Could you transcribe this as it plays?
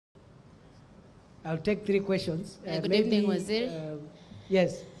I'll take 3 questions. Good evening, Waziri.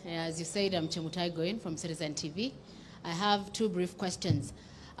 Yes. As you said, I'm Chemutai Goin from Citizen TV. I have 2 brief questions.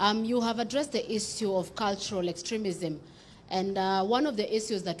 You have addressed the issue of cultural extremism, and one of the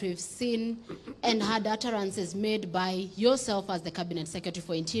issues that we've seen and had utterances made by yourself as the Cabinet Secretary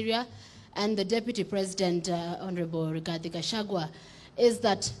for Interior and the Deputy President, Honorable Rigathi Gachagua, is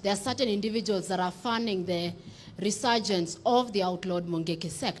that there are certain individuals that are funding the resurgence of the outlawed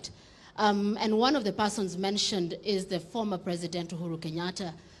Mungiki sect. And one of the persons mentioned is the former President Uhuru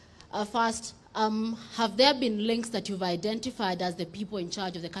Kenyatta. First, have there been links that you've identified as the people in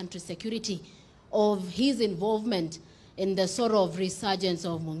charge of the country's security of his involvement in the sort of resurgence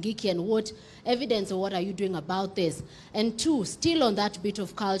of Mungiki, and what evidence or what are you doing about this? And 2, still on that bit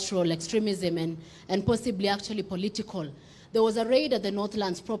of cultural extremism and possibly actually political, there was a raid at the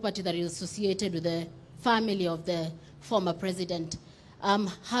Northlands property that is associated with the family of the former president.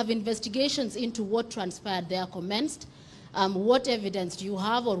 Have investigations into what transpired there commenced? What evidence do you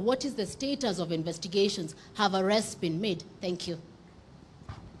have, or what is the status of investigations? Have arrests been made? Thank you.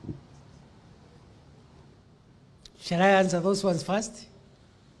 Shall I answer those ones first?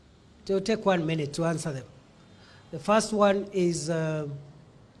 It will take 1 minute to answer them. The first one is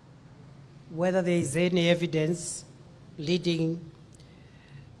whether there is any evidence leading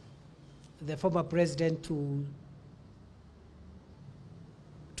the former president to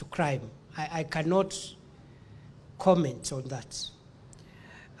crime. I cannot comment on that.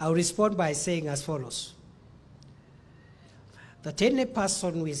 I'll respond by saying as follows: that any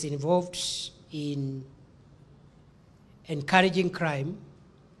person who is involved in encouraging crime,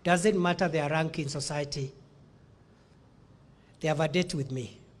 doesn't matter their rank in society, they have a debt with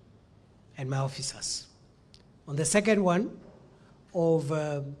me and my officers. On the second one of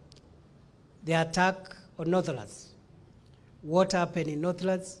the attack on Northlands, what happened in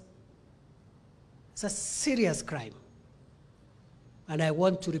Northlands? It's a serious crime. And I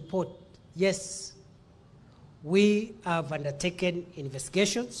want to report, yes, we have undertaken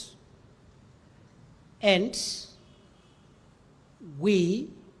investigations, and we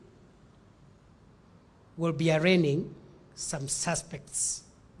will be arraigning some suspects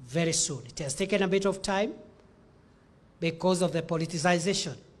very soon. It has taken a bit of time because of the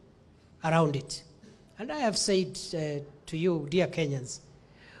politicization around it. And I have said to you, dear Kenyans,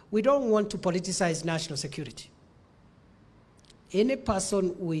 we don't want to politicize national security. Any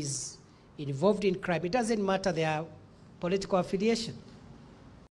person who is involved in crime, it doesn't matter their political affiliation.